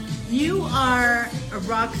You are a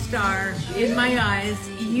rock star in my eyes.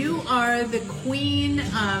 You are the queen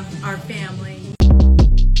of our family.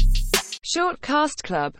 Short Cast Club